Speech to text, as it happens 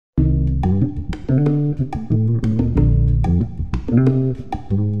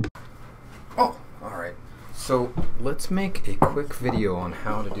let's make a quick video on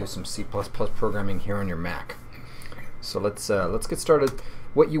how to do some C++ programming here on your Mac. So let's get started.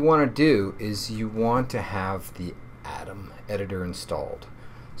 What you want to do is you want to have the Atom editor installed.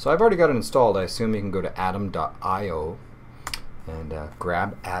 So I've already got it installed. I assume you can go to atom.io and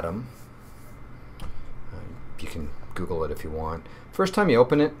grab Atom. You can Google it if you want. First time you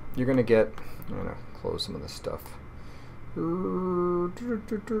open it, you're going to get, I'm going to close some of this stuff. There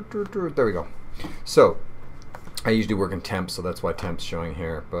we go. So I usually work in temp, so that's why temp's showing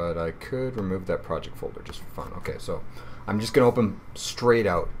here, but I could remove that project folder just for fun. Okay, so I'm just going to open straight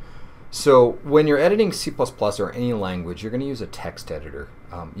out. So when you're editing C++ or any language, you're going to use a text editor.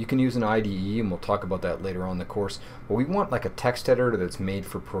 You can use an IDE, and we'll talk about that later on in the course, but we want like a text editor that's made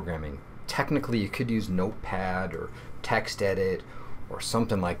for programming. Technically, you could use Notepad or TextEdit or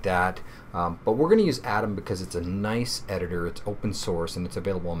something like that, but we're going to use Atom because it's a nice editor, it's open source, and it's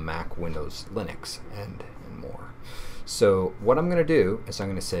available on Mac, Windows, Linux, and more. So what I'm going to do is I'm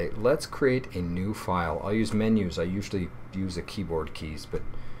going to say, let's create a new file. I'll use menus. I usually use the keyboard keys, but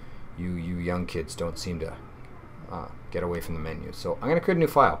you young kids don't seem to get away from the menus. So I'm going to create a new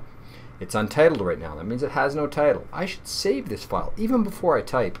file. It's untitled right now. That means it has no title. I should save this file. Even before I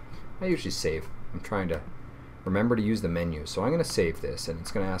type, I usually save. I'm trying to remember to use the menu. So I'm going to save this, and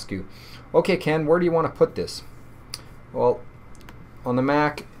it's going to ask you, okay Ken, where do you want to put this? Well, on the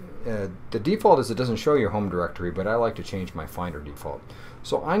Mac, the default is it doesn't show your home directory, but I like to change my Finder default.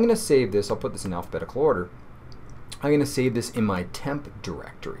 So I'm going to save this. I'll put this in alphabetical order. I'm going to save this in my temp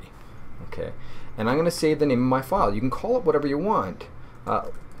directory. Okay, and I'm going to save the name of my file. You can call it whatever you want.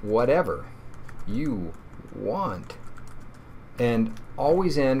 Whatever you want. And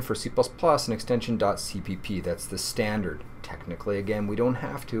always end for C++ an extension .cpp. That's the standard. Technically, again, we don't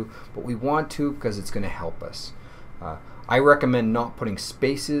have to, but we want to because it's going to help us. I recommend not putting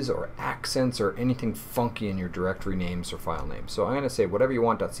spaces or accents or anything funky in your directory names or file names. So I'm going to say whatever you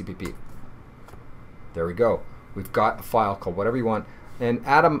want .cpp. There we go. We've got a file called whatever you want, and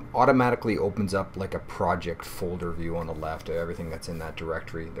Atom automatically opens up like a project folder view on the left of everything that's in that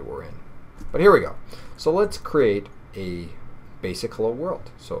directory that we're in. But here we go. So let's create a basic hello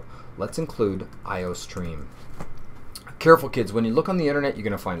world. So let's include IOStream. Careful kids, when you look on the internet you're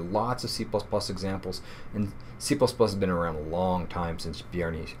going to find lots of C++ examples, and C++ has been around a long time since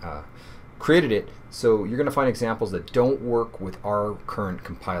Bjarne created it, so you're going to find examples that don't work with our current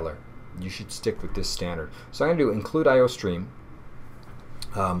compiler. You should stick with this standard. So I'm going to do include IOStream.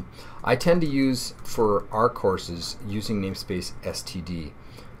 I tend to use for our courses using namespace STD.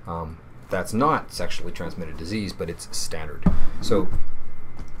 That's not sexually transmitted disease, but it's standard. So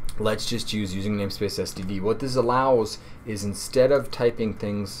let's just use using namespace STD. What this allows is instead of typing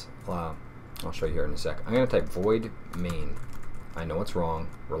things, I'll show you here in a sec. I'm going to type void main. I know it's wrong.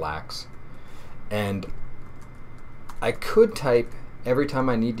 Relax. And I could type every time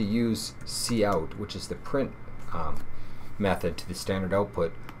I need to use cout, which is the print method to the standard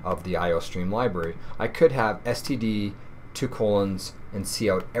output of the IOStream library. I could have std : and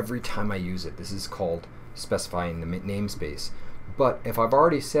cout every time I use it. This is called specifying the namespace. But if I've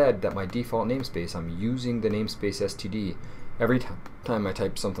already said that my default namespace, I'm using the namespace std, every time I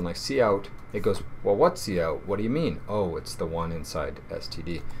type something like cout, it goes, well, what's cout? What do you mean? Oh, it's the one inside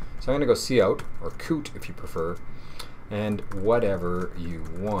std. So I'm going to go cout, or coot if you prefer, and whatever you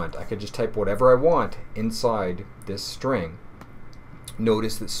want. I could just type whatever I want inside this string.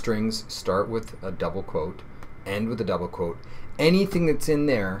 Notice that strings start with a double quote, end with a double quote. Anything that's in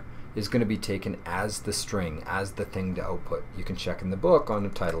there is going to be taken as the string, as the thing to output. You can check in the book on the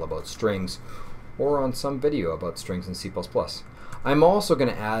title about strings, or on some video about strings in C++. I'm also going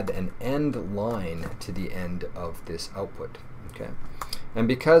to add an end line to the end of this output. Okay, and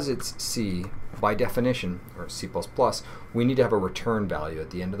because it's C, by definition, or C++, we need to have a return value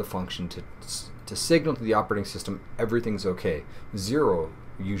at the end of the function to signal to the operating system everything's okay. 0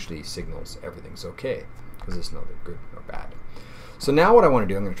 usually signals everything's okay, because it's neither good nor bad. So now what I want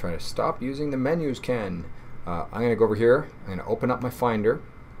to do, I'm going to try to stop using the menus, Ken. I'm going to go over here, I'm going to open up my Finder.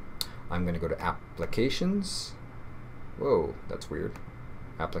 I'm going to go to Applications. Whoa, that's weird.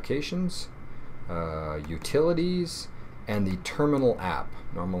 Applications, Utilities, and the Terminal app.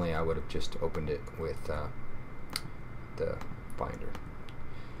 Normally I would have just opened it with the Finder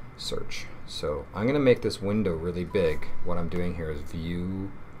search. So I'm going to make this window really big. What I'm doing here is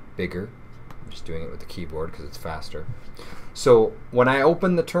View Bigger. I'm just doing it with the keyboard because it's faster. So when I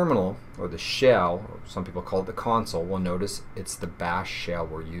open the terminal, or the shell, or some people call it the console, we'll notice it's the bash shell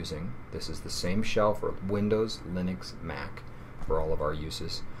we're using. This is the same shell for Windows, Linux, Mac, for all of our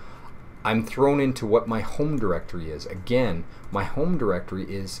uses. I'm thrown into what my home directory is. Again, my home directory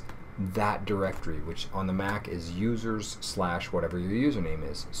is that directory, which on the Mac is users / whatever your username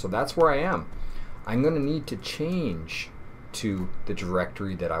is. So that's where I am. I'm going to need to change to the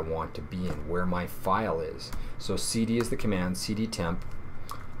directory that I want to be in, where my file is. So cd is the command, cd temp.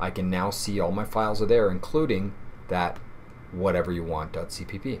 I can now see all my files are there, including that whatever you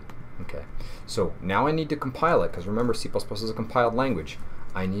want.cpp. Okay, so now I need to compile it, because remember, C++ is a compiled language.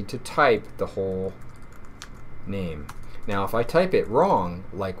 I need to type the whole name. Now if I type it wrong,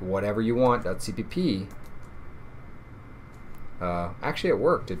 like whatever you want.cpp, actually it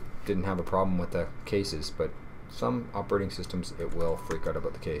worked. It didn't have a problem with the cases, but some operating systems it will freak out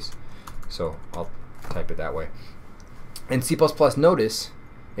about the case. So I'll type it that way. And C++, notice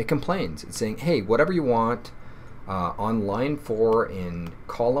it complains. It's saying, hey, whatever you want, on line 4 in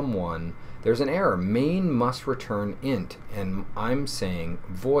column 1, there's an error. Main must return int. And I'm saying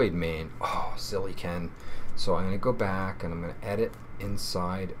void main. Oh, silly Ken. So I'm going to go back and I'm going to edit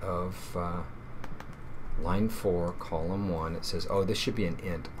inside of line 4, column 1. It says, oh, this should be an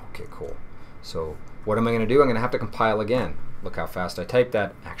int. Okay, cool. So what am I going to do? I'm going to have to compile again. Look how fast I typed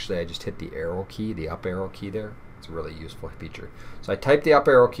that. Actually, I just hit the arrow key, the up arrow key there. It's a really useful feature. So I type the up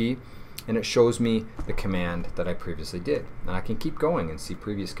arrow key, and it shows me the command that I previously did. And I can keep going and see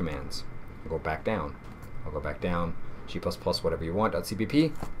previous commands. I'll go back down. I'll go back down. G++ whatever you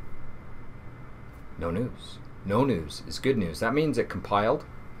want.cpp. No news. No news is good news. That means it compiled.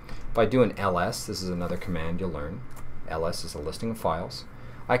 If I do an ls, this is another command you'll learn. ls is a listing of files.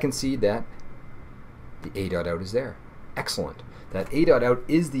 I can see that the a.out is there. Excellent. That a.out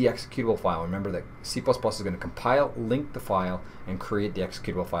is the executable file. Remember that C++ is going to compile, link the file, and create the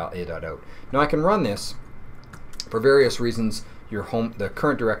executable file a.out. Now I can run this. For various reasons, the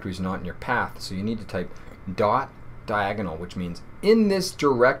current directory is not in your path, so you need to type .diagonal, which means in this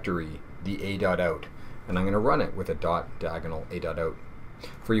directory the a.out. And I'm going to run it with a .diagonal a.out.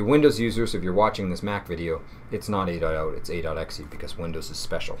 For you Windows users, if you're watching this Mac video, it's not a.out, it's a.exe, because Windows is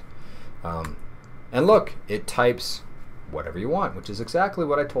special. And look, it types whatever you want, which is exactly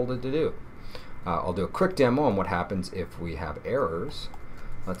what I told it to do. I'll do a quick demo on what happens if we have errors.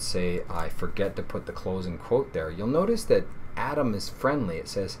 Let's say I forget to put the closing quote there. You'll notice that Atom is friendly. It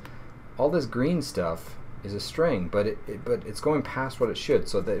says all this green stuff is a string, but it's going past what it should.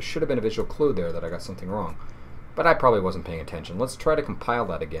 So there should have been a visual clue there that I got something wrong. But I probably wasn't paying attention. Let's try to compile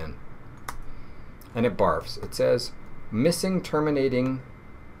that again. And it barfs. It says missing terminating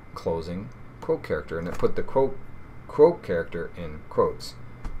closing quote character, and it put the quote character in quotes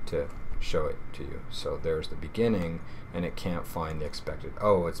to show it to you. So there's the beginning, and it can't find the expected.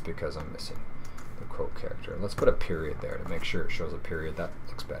 Oh, it's because I'm missing the quote character. Let's put a period there to make sure it shows a period. That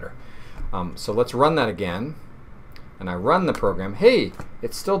looks better. So let's run that again, and I run the program. Hey,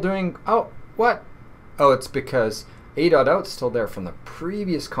 it's still doing, oh, what? Oh, it's because a.out is still there from the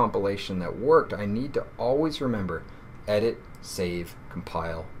previous compilation that worked. I need to always remember edit, save,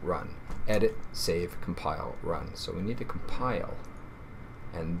 compile, run. Edit, save, compile, run. So we need to compile,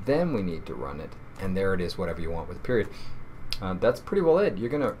 and then we need to run it, and there it is, whatever you want with a period. That's pretty well it. You're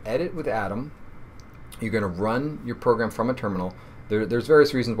going to edit with Atom. You're going to run your program from a terminal. There's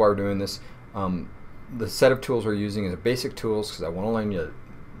various reasons why we're doing this. The set of tools we're using is basic tools, because I want to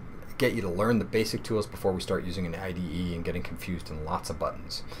get you to learn the basic tools before we start using an IDE and getting confused in lots of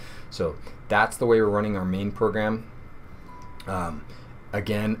buttons. So that's the way we're running our main program.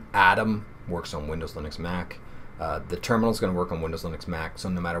 Again, Atom works on Windows, Linux, Mac. The terminal is going to work on Windows, Linux, Mac. So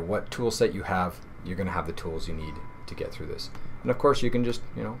no matter what tool set you have, you're going to have the tools you need to get through this. And of course, you can just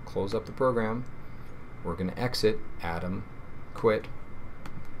close up the program. We're going to exit, Atom, quit,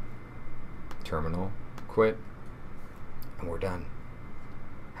 terminal, quit, and we're done.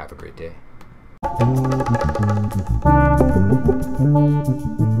 Have a great day.